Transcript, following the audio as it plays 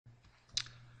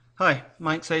Hi,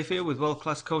 Mike Safe here with World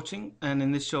Class Coaching, and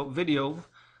in this short video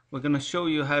we're going to show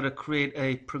you how to create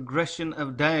a progression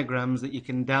of diagrams that you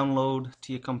can download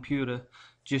to your computer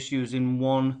just using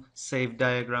one saved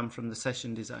diagram from the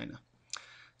session designer.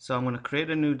 So I'm going to create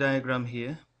a new diagram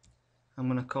here. I'm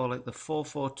going to call it the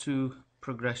 442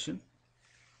 progression,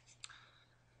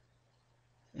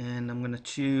 and I'm going to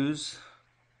choose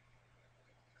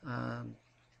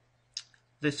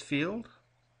this field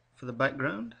for the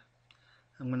background.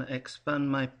 I'm going to expand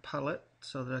my palette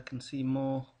so that I can see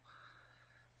more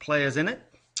players in it.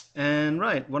 And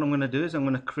right, what I'm going to do is I'm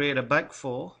going to create a back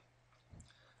four.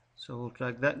 So we'll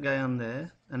drag that guy on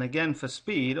there. And again, for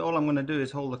speed, all I'm going to do is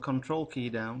hold the control key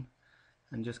down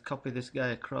and just copy this guy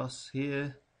across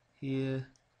here, here,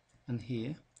 and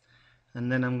here.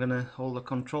 And then I'm going to hold the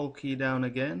control key down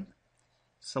again,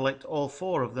 select all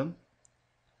four of them,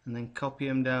 and then copy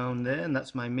them down there, and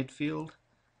that's my midfield.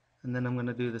 And then I'm going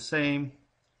to do the same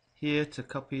here to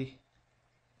copy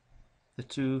the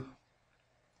two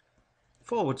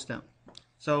forwards down.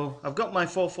 So I've got my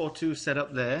 442 set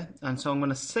up there, and so I'm going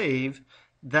to save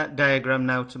that diagram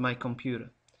now to my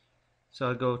computer. So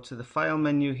I go to the file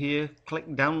menu here, click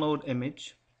download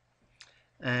image,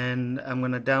 and I'm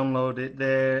going to download it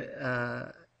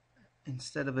there.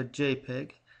 Instead of a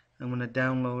JPEG, I'm going to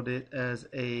download it as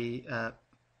a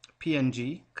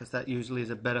PNG, because that usually is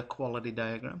a better quality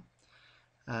diagram.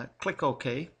 Click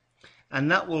OK, and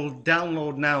that will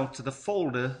download now to the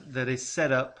folder that is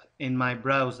set up in my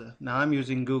browser. Now I'm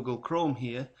using Google Chrome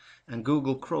here, and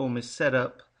Google Chrome is set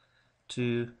up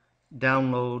to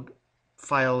download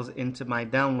files into my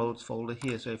downloads folder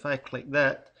here. So if I click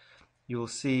that, you'll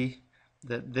see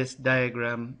that this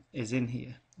diagram is in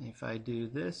here. If I do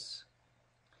this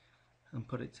and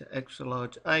put it to extra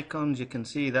large icons, you can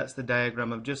see that's the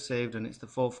diagram I've just saved, and it's the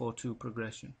 442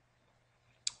 progression.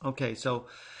 Okay, so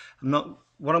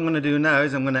what I'm going to do now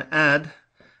is I'm going to add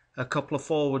a couple of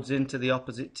forwards into the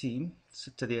opposite team,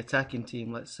 to the attacking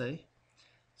team, let's say.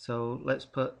 So let's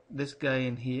put this guy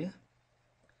in here.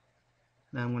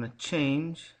 Now I'm going to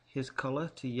change his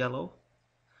color to yellow,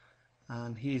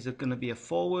 and he's going to be a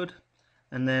forward,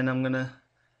 and then I'm going to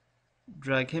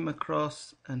drag him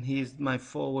across, and he's my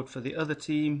forward for the other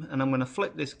team, and I'm going to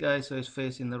flip this guy so he's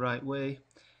facing the right way,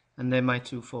 and they're my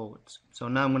two forwards. So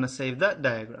now I'm going to save that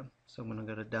diagram. So I'm going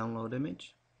to go to download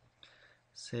image,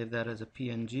 save that as a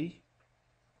PNG,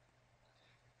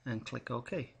 and click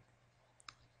OK.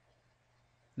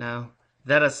 Now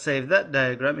that has saved that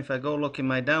diagram. If I go look in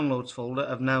my downloads folder,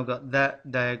 I've now got that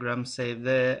diagram saved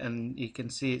there, and you can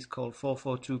see it's called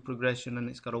 442 progression, and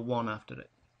it's got a 1 after it.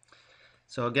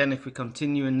 So again, if we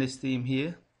continue in this theme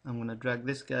here, I'm going to drag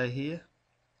this guy here,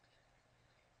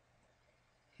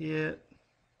 here,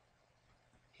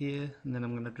 here, and then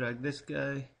I'm going to drag this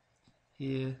guy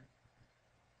here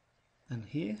and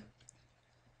here,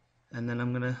 and then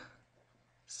I'm going to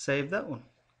save that one.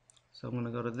 So I'm going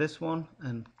to go to this one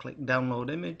and click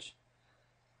download image,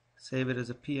 save it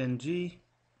as a PNG,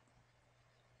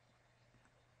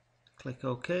 click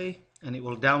OK, and it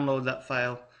will download that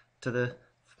file to the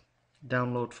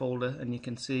download folder, and you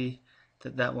can see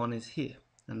that that one is here,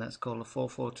 and that's called a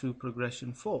 442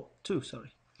 progression 2.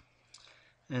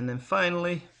 And then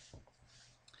finally,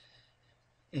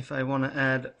 if I want to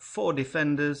add 4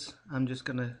 defenders, I'm just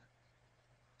going to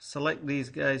select these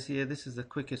guys here. This is the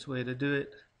quickest way to do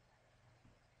it,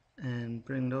 and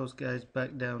bring those guys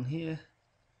back down here,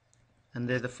 and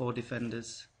they're the 4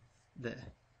 defenders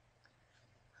there.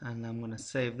 And I'm going to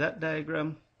save that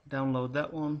diagram, download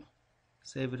that one,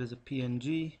 save it as a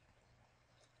PNG,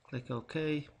 click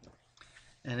OK,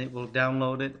 and it will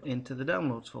download it into the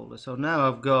downloads folder. So now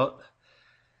I've got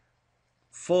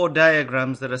 4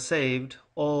 diagrams that are saved,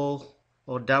 all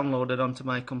or downloaded onto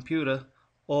my computer,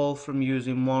 all from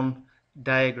using one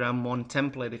diagram, one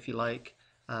template if you like,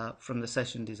 from the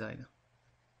session designer.